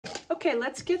Okay,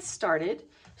 let's get started.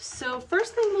 So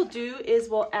first thing we'll do is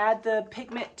we'll add the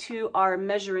pigment to our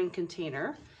measuring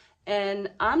container. And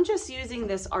I'm just using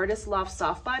this Artist Loft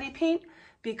soft body paint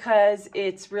because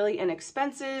it's really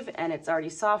inexpensive and it's already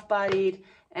soft bodied.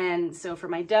 And so for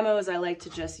my demos, I like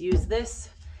to just use this.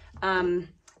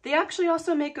 They actually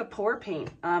also make a pour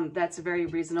paint that's very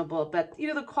reasonable, but you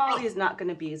know, the quality is not going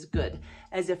to be as good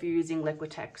as if you're using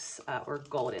Liquitex or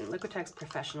Golden, Liquitex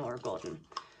Professional or Golden.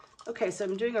 Okay, so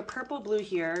I'm doing a purple blue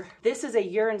here. This is a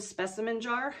urine specimen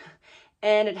jar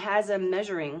and it has a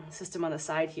measuring system on the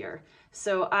side here.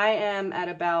 So I am at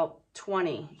about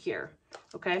 20 here,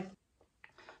 okay?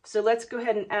 So let's go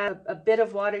ahead and add a bit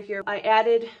of water here. I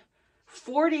added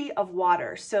 40 of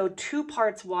water, so 2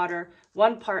 parts water,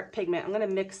 1 part pigment. I'm gonna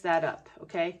mix that up,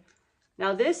 okay?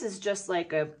 Now this is just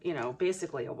like a, you know,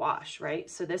 basically a wash, right?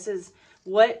 So this is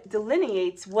what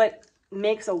delineates what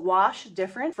makes a wash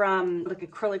different from like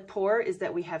acrylic pour is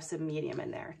that we have some medium in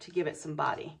there to give it some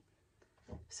body.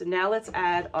 So now let's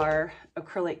add our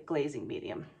acrylic glazing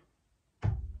medium.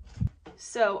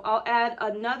 So I'll add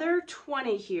another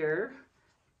 20 here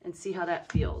and see how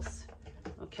that feels,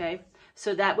 okay?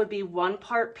 So that would be 1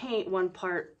 part paint, 1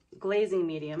 part glazing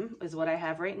medium is what I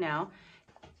have right now.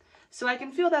 So I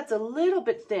can feel that's a little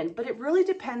bit thin, but it really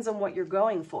depends on what you're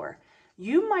going for.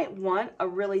 You might want a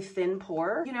really thin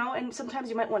pour, you know, and sometimes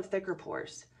you might want thicker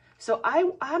pours. So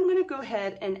I'm gonna go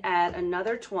ahead and add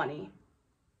another 20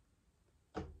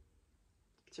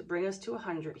 to bring us to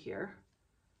 100 here,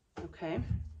 okay?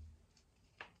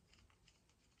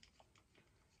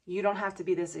 You don't have to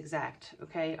be this exact,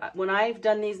 okay? When I've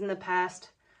done these in the past,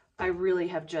 I really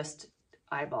have just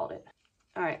eyeballed it.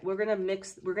 All right, we're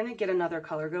gonna get another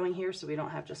color going here so we don't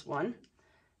have just one.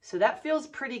 So that feels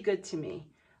pretty good to me.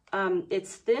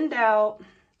 It's thinned out,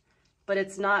 but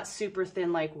it's not super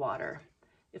thin like water.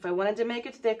 If I wanted to make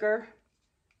it thicker,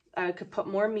 I could put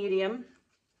more medium,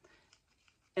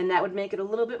 and that would make it a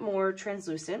little bit more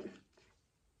translucent.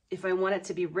 If I want it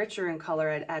to be richer in color,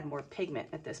 I'd add more pigment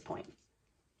at this point.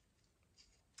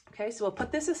 Okay, so we'll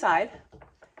put this aside.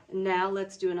 Now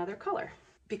let's do another color.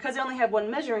 Because I only have 1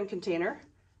 measuring container,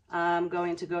 I'm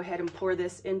going to go ahead and pour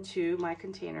this into my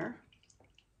container.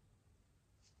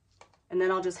 And then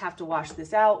I'll just have to wash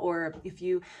this out, or if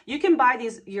you can buy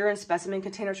these urine specimen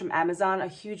containers from Amazon, a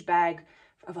huge bag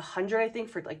of 100, I think,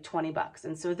 for like 20 bucks.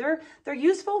 And so they're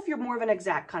useful if you're more of an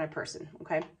exact kind of person,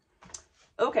 okay?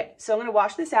 Okay, so I'm gonna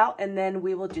wash this out and then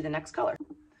we will do the next color.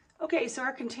 Okay, so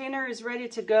our container is ready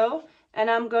to go, and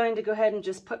I'm going to go ahead and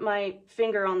just put my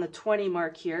finger on the 20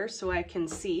 mark here so I can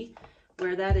see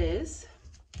where that is.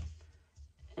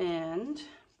 And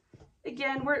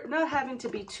again, we're not having to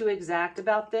be too exact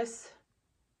about this,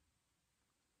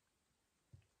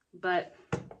 but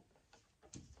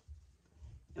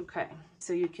okay.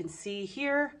 So you can see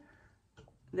here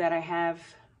that I have,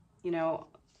 you know,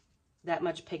 that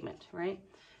much pigment, right?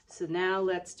 So now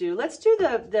let's do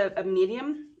the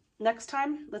medium next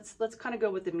time. Let's kind of go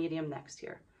with the medium next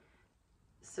here.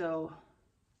 So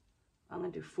I'm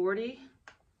gonna do 40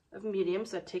 of medium,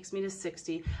 so that takes me to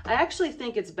 60. I actually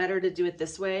think it's better to do it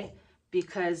this way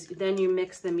because then you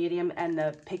mix the medium and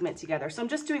the pigment together. So I'm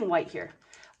just doing white here.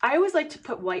 I always like to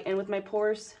put white in with my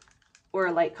pours, or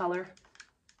a light color.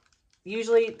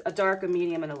 Usually a dark, a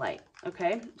medium, and a light,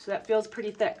 okay? So that feels pretty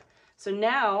thick. So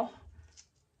now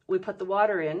we put the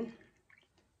water in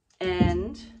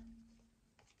and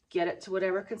get it to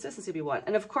whatever consistency we want.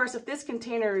 And of course, if this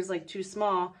container is like too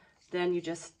small, then you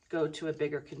just go to a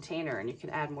bigger container and you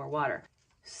can add more water.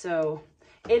 So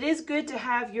it is good to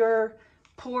have your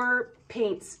pour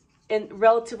paints in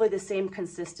relatively the same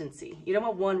consistency. You don't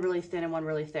want one really thin and one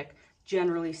really thick,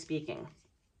 generally speaking.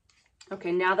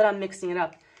 Okay, now that I'm mixing it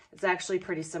up, it's actually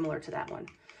pretty similar to that one.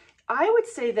 I would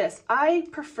say this, I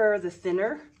prefer the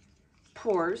thinner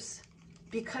pours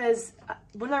because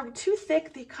when they're too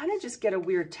thick, they kind of just get a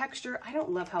weird texture. I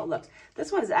don't love how it looks.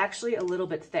 This one is actually a little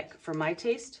bit thick for my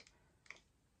taste.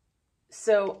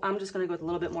 So I'm just gonna go with a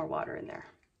little bit more water in there.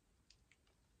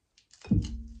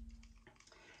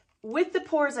 With the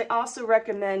pours, I also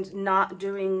recommend not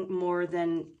doing more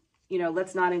than, you know,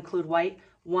 let's not include white,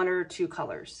 1 or 2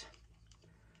 colors.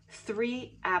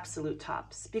 3 absolute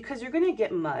tops, because you're gonna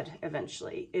get mud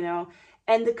eventually, you know,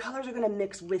 and the colors are gonna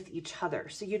mix with each other.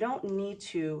 So you don't need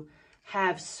to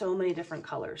have so many different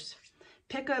colors.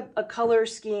 Pick a color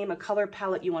scheme, a color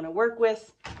palette you wanna work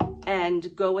with,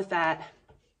 and go with that.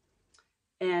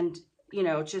 And, you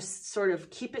know, just sort of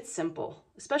keep it simple,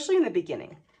 especially in the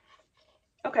beginning.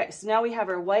 Okay, so now we have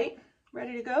our white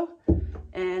ready to go.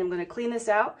 And I'm gonna clean this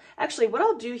out. Actually, what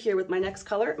I'll do here with my next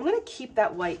color, I'm gonna keep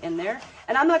that white in there.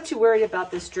 And I'm not too worried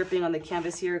about this dripping on the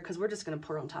canvas here because we're just gonna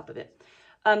pour on top of it.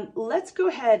 Let's go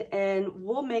ahead and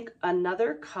we'll make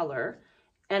another color,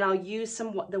 and I'll use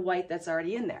the white that's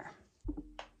already in there.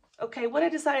 Okay, what I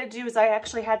decided to do is I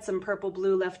actually had some purple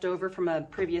blue left over from a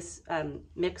previous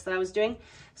mix that I was doing.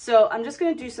 So I'm just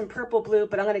gonna do some purple blue,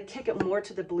 but I'm gonna kick it more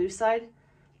to the blue side.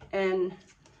 And,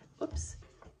 oops.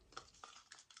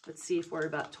 Let's see if we're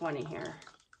about 20 here.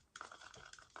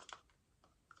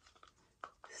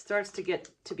 Starts to get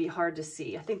to be hard to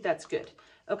see. I think that's good.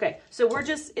 Okay, so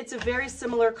it's a very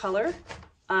similar color,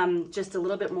 just a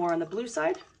little bit more on the blue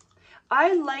side.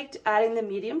 I liked adding the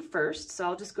medium first, so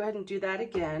I'll just go ahead and do that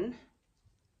again.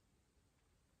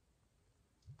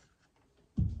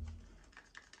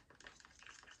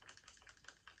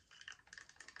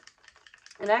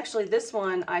 And actually this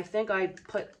one, I think I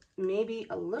put maybe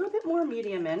a little bit more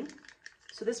medium in.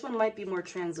 So this one might be more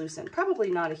translucent, probably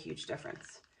not a huge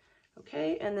difference.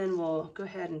 Okay, and then we'll go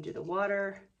ahead and do the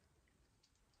water.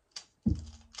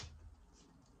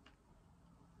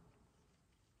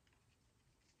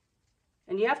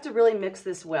 And you have to really mix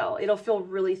this well. It'll feel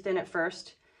really thin at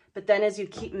first, but then as you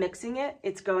keep mixing it,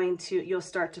 you'll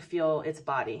start to feel its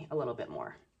body a little bit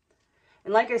more.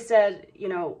 And like I said, you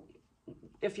know,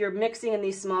 if you're mixing in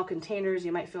these small containers,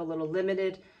 you might feel a little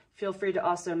limited. Feel free to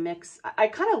also mix. I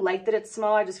kind of like that it's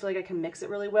small. I just feel like I can mix it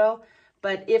really well.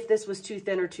 But if this was too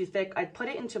thin or too thick, I'd put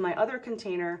it into my other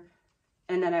container,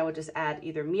 and then I would just add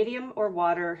either medium or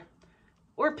water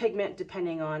or pigment,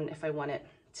 depending on if I want it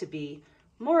to be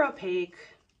more opaque,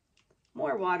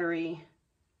 more watery,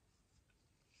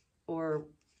 or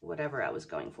whatever I was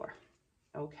going for.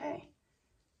 Okay,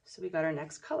 so we got our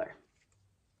next color.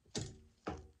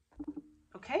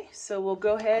 Okay, so we'll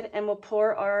go ahead and we'll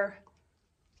pour our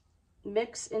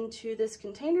mix into this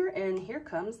container, and here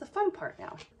comes the fun part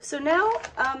now. So now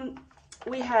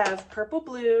we have purple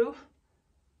blue,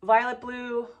 violet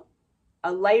blue,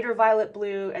 a lighter violet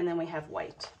blue, and then we have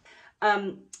white.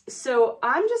 So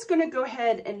I'm just gonna go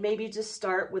ahead and maybe just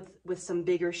start with some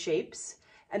bigger shapes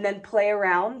and then play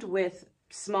around with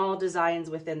small designs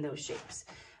within those shapes.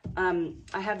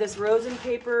 I have this rosin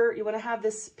paper. You wanna have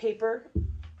this paper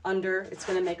under, it's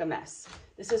gonna make a mess.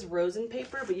 This is rosin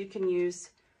paper, but you can use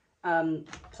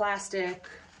plastic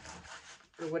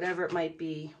or whatever it might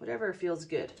be, whatever feels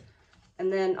good.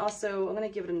 And then also, I'm gonna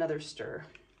give it another stir.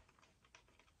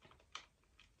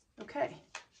 Okay,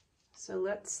 so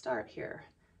let's start here.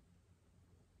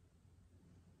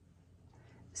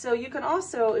 So you can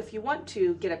also, if you want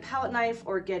to, get a palette knife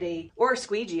or or a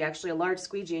squeegee, actually a large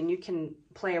squeegee, and you can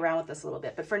play around with this a little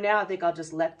bit. But for now, I think I'll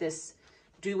just let this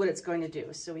do what it's going to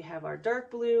do. So we have our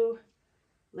dark blue.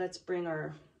 Let's bring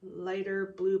our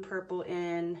lighter blue purple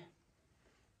in.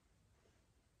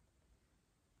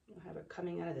 We'll have it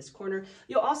coming out of this corner.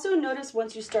 You'll also notice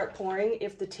once you start pouring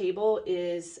if the table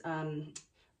is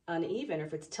uneven or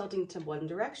if it's tilting to one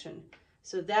direction.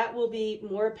 So that will be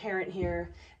more apparent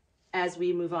here as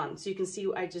we move on. So you can see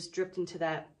I just dripped into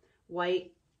that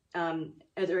white,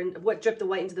 what dripped the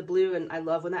white into the blue, and I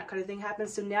love when that kind of thing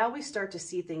happens. So now we start to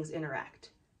see things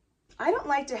interact. I don't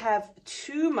like to have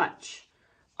too much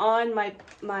on my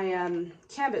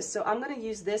canvas, so I'm going to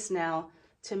use this now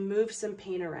to move some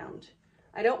paint around.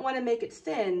 I don't want to make it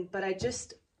thin, but I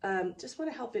just want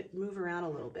to help it move around a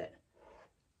little bit.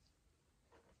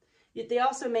 They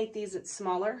also make these at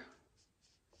smaller.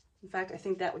 In fact, I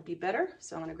think that would be better,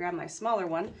 so I'm going to grab my smaller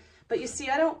one. But you see,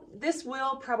 this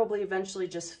will probably eventually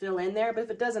just fill in there, but if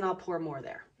it doesn't, I'll pour more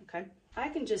there, okay? I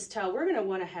can just tell we're going to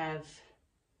want to have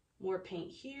more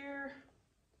paint here.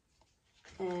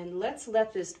 And let's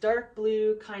let this dark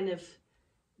blue kind of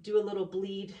do a little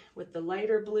bleed with the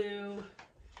lighter blue.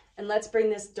 And let's bring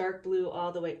this dark blue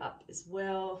all the way up as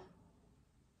well.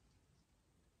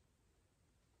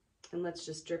 And let's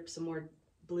just drip some more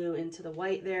blue into the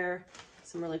white there.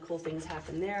 Some really cool things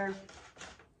happen there.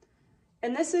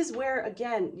 And this is where,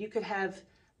 again, you could have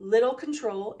little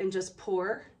control and just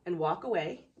pour and walk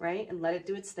away, right? And let it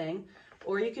do its thing.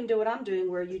 Or you can do what I'm doing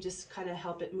where you just kind of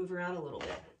help it move around a little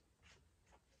bit.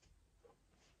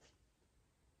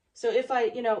 So if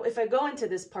I go into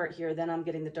this part here, then I'm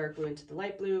getting the dark blue into the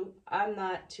light blue. I'm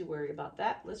not too worried about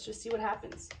that. Let's just see what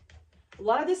happens. A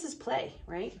lot of this is play,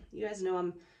 right? You guys know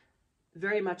I'm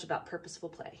very much about purposeful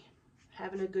play.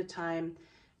 Having a good time,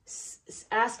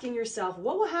 asking yourself,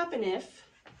 what will happen if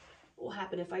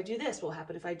I do this? What will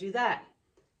happen if I do that?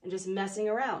 And just messing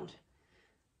around.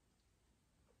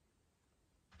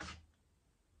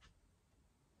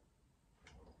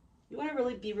 You want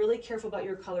to be really careful about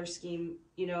your color scheme.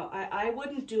 You know, I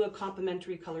wouldn't do a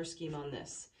complementary color scheme on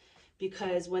this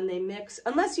because when they mix,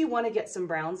 unless you want to get some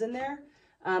browns in there,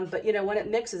 but you know, when it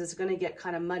mixes, it's going to get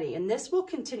kind of muddy. And this will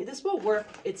continue, this will work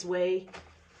its way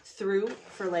through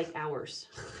for like hours.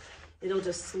 It'll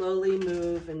just slowly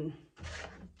move and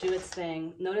do its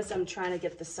thing. Notice I'm trying to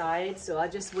get the side, so I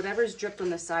just, whatever's dripped on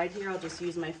the side here, I'll just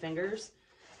use my fingers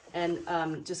and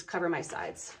just cover my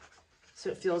sides.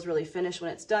 So it feels really finished when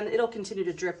it's done. It'll continue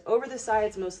to drip over the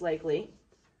sides most likely,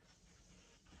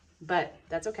 but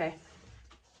that's okay.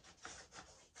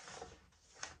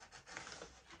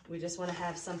 We just want to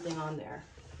have something on there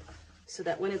so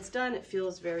that when it's done, it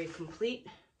feels very complete,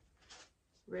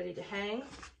 ready to hang.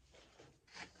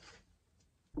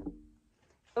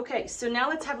 Okay, so now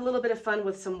let's have a little bit of fun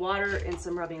with some water and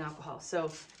some rubbing alcohol. So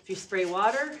if you spray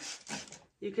water,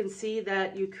 you can see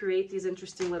that you create these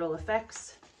interesting little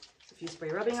effects. If you spray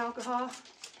rubbing alcohol,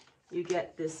 you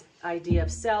get this idea of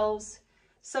cells.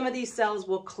 Some of these cells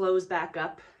will close back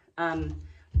up,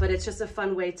 but it's just a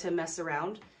fun way to mess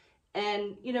around.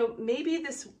 And, you know, maybe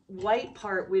this white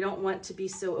part, we don't want to be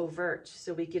so overt.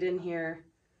 So we get in here,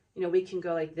 you know, we can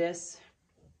go like this,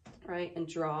 right? And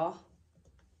draw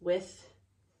with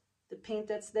the paint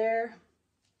that's there.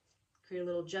 Create a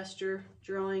little gesture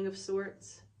drawing of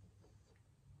sorts.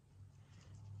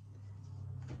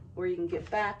 Or you can get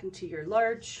back into your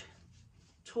large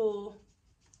tool,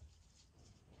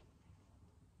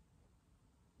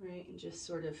 right? And just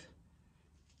sort of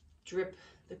drip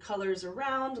the colors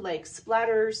around like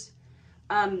splatters.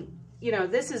 You know,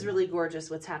 this is really gorgeous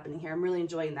what's happening here. I'm really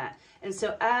enjoying that. And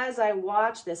so as I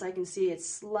watch this, I can see it's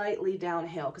slightly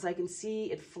downhill because I can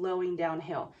see it flowing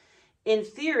downhill. In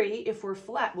theory, if we're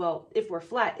flat, well, if we're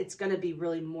flat, it's going to be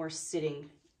really more sitting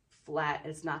flat.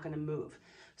 It's not going to move.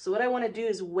 So what I want to do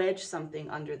is wedge something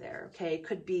under there, okay? It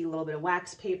could be a little bit of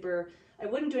wax paper. I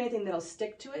wouldn't do anything that'll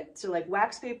stick to it. So like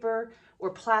wax paper or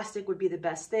plastic would be the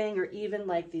best thing, or even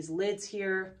like these lids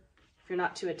here, if you're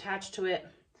not too attached to it.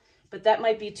 But that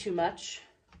might be too much.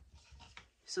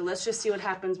 So let's just see what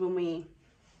happens when we,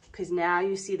 because now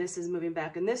you see this is moving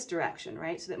back in this direction,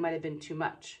 right? So that might have been too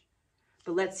much.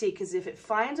 But let's see, because if it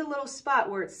finds a little spot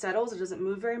where it settles, it doesn't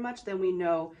move very much, then we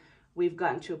know we've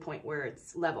gotten to a point where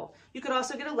it's level. You could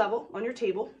also get a level on your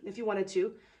table if you wanted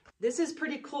to. This is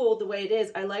pretty cool the way it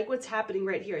is. I like what's happening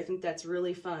right here. I think that's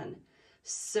really fun.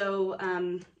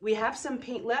 So we have some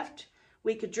paint left.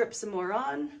 We could drip some more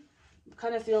on. I'm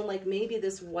kind of feeling like maybe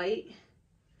this white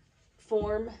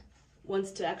form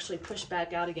wants to actually push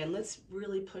back out again. Let's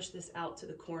really push this out to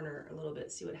the corner a little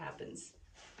bit, see what happens.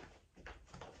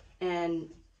 And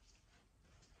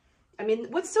I mean,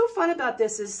 what's so fun about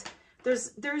this is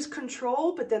there's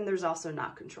control, but then there's also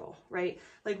not control, right?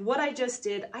 Like what I just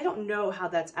did, I don't know how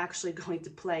that's actually going to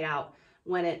play out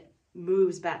when it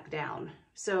moves back down.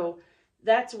 So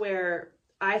that's where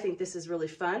I think this is really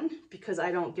fun because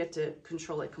I don't get to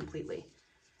control it completely.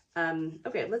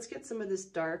 Okay, let's get some of this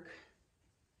dark.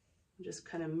 Just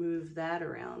kind of move that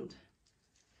around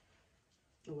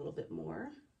a little bit more.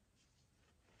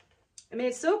 I mean,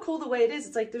 it's so cool the way it is.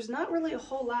 It's like there's not really a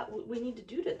whole lot we need to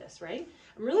do to this, right?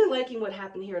 I'm really liking what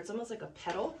happened here. It's almost like a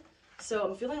petal. So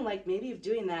I'm feeling like maybe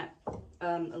doing that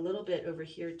a little bit over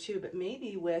here too, but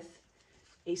maybe with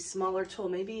a smaller tool,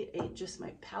 maybe just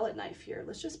my palette knife here.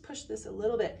 Let's just push this a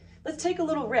little bit. Let's take a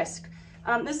little risk.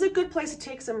 This is a good place to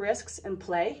take some risks and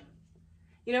play.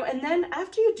 You know, and then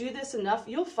after you do this enough,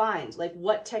 you'll find like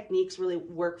what techniques really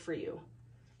work for you.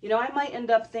 You know, I might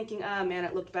end up thinking, ah, man,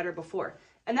 it looked better before.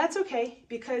 And that's okay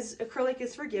because acrylic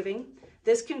is forgiving.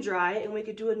 This can dry and we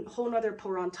could do a whole nother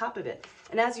pour on top of it.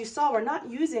 And as you saw, we're not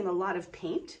using a lot of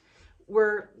paint.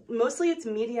 Mostly it's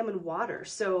medium and water.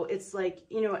 So it's like,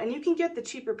 you know, and you can get the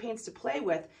cheaper paints to play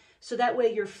with. So that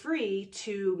way you're free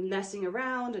to messing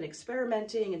around and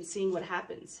experimenting and seeing what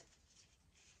happens.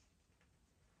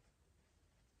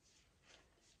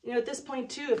 You know, at this point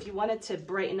too, if you wanted to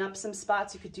brighten up some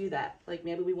spots, you could do that. Like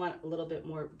maybe we want a little bit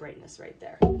more brightness right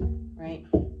there, right?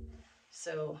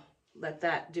 So let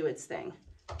that do its thing.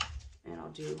 And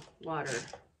I'll do water,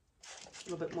 a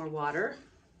little bit more water.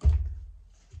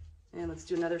 And let's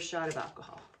do another shot of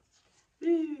alcohol.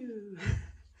 Woo.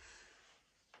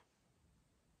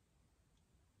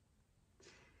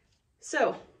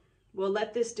 So we'll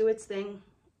let this do its thing.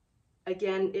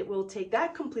 Again, it will take,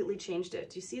 that completely changed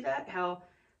it. Do you see that? How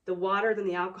the water, then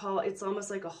the alcohol, it's almost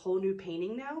like a whole new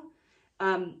painting now.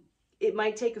 It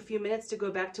might take a few minutes to go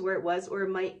back to where it was, or it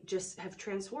might just have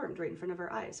transformed right in front of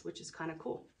our eyes, which is kind of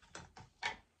cool.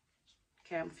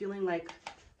 Okay, I'm feeling like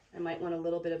I might want a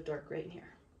little bit of dark right in here.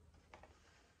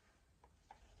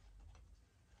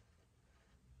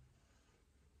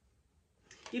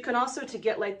 You can also, to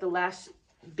get like the last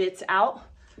bits out,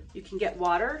 you can get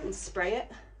water and spray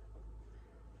it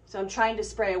So I'm trying to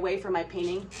spray away from my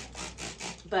painting,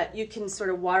 but you can sort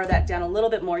of water that down a little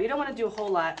bit more. You don't want to do a whole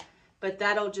lot, but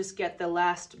that'll just get the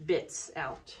last bits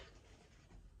out.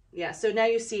 Yeah, so now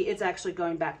you see it's actually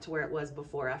going back to where it was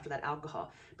before after that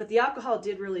alcohol. But the alcohol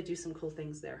did really do some cool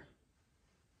things there.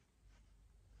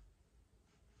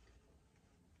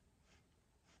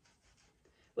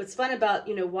 What's fun about,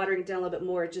 you know, watering it down a little bit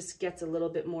more, it just gets a little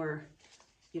bit more,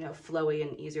 you know, flowy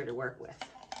and easier to work with.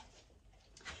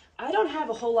 I don't have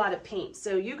a whole lot of paint.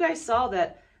 So you guys saw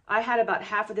that I had about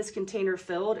half of this container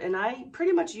filled, and I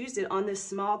pretty much used it on this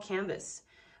small canvas.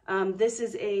 This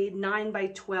is a 9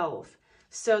 by 12.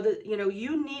 So that, you know,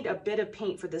 you need a bit of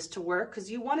paint for this to work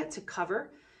because you want it to cover.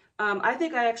 I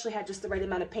think I actually had just the right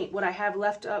amount of paint. What I have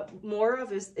left up more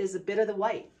of is a bit of the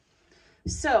white.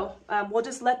 So we'll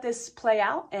just let this play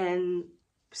out and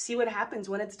see what happens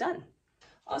when it's done.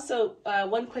 Also,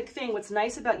 one quick thing, what's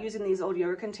nice about using these old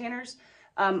yogurt containers,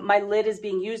 my lid is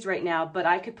being used right now, but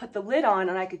I could put the lid on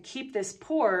and I could keep this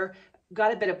pour,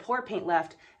 got a bit of pour paint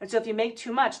left. And so if you make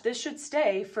too much, this should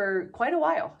stay for quite a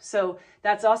while. So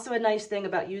that's also a nice thing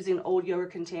about using old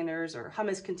yogurt containers or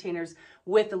hummus containers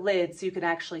with the lid, so you can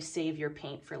actually save your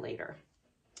paint for later.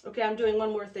 Okay, I'm doing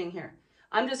one more thing here.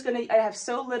 I have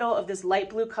so little of this light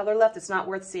blue color left, it's not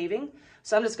worth saving.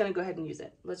 So I'm just gonna go ahead and use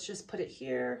it. Let's just put it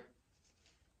here.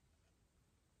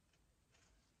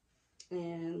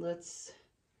 And let's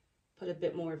put a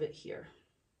bit more of it here.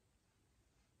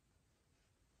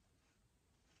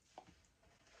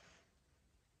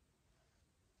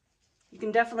 You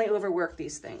can definitely overwork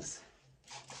these things.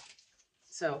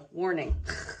 So, warning.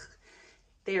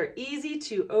 They are easy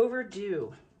to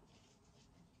overdo.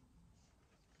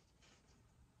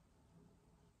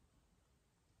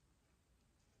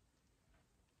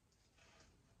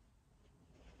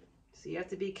 So you have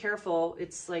to be careful.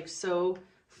 It's like so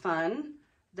fun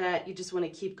that you just want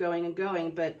to keep going and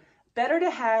going, but better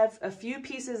to have a few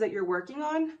pieces that you're working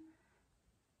on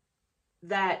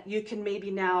that you can maybe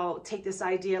now take this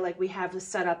idea, like we have to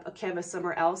set up a canvas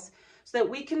somewhere else, so that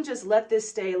we can just let this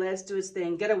stay, let it do its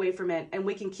thing, get away from it, and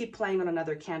we can keep playing on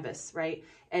another canvas, right?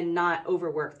 And not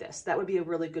overwork this. That would be a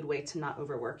really good way to not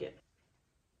overwork it.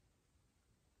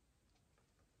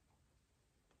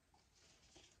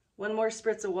 One more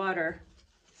spritz of water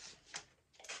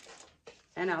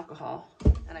and alcohol,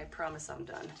 and I promise I'm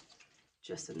done.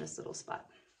 Just in this little spot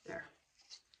there,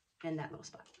 and that little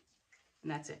spot,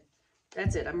 and that's it.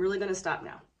 That's it. I'm really going to stop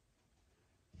now.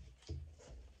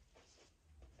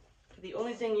 The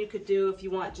only thing you could do if you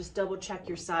want, just double check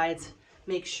your sides.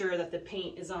 Make sure that the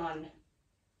paint is on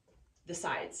the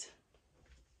sides.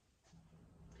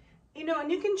 You know, and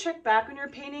you can check back on your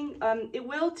painting. It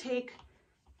will take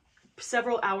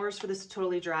several hours for this to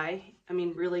totally dry. I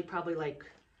mean, really probably like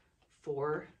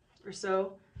 4 or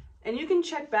so. And you can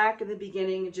check back in the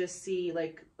beginning and just see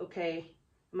like, okay,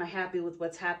 am I happy with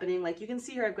what's happening? Like you can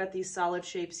see here, I've got these solid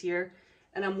shapes here,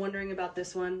 and I'm wondering about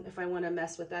this one, if I want to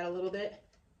mess with that a little bit.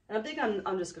 And I think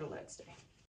I'm just going to let it stay.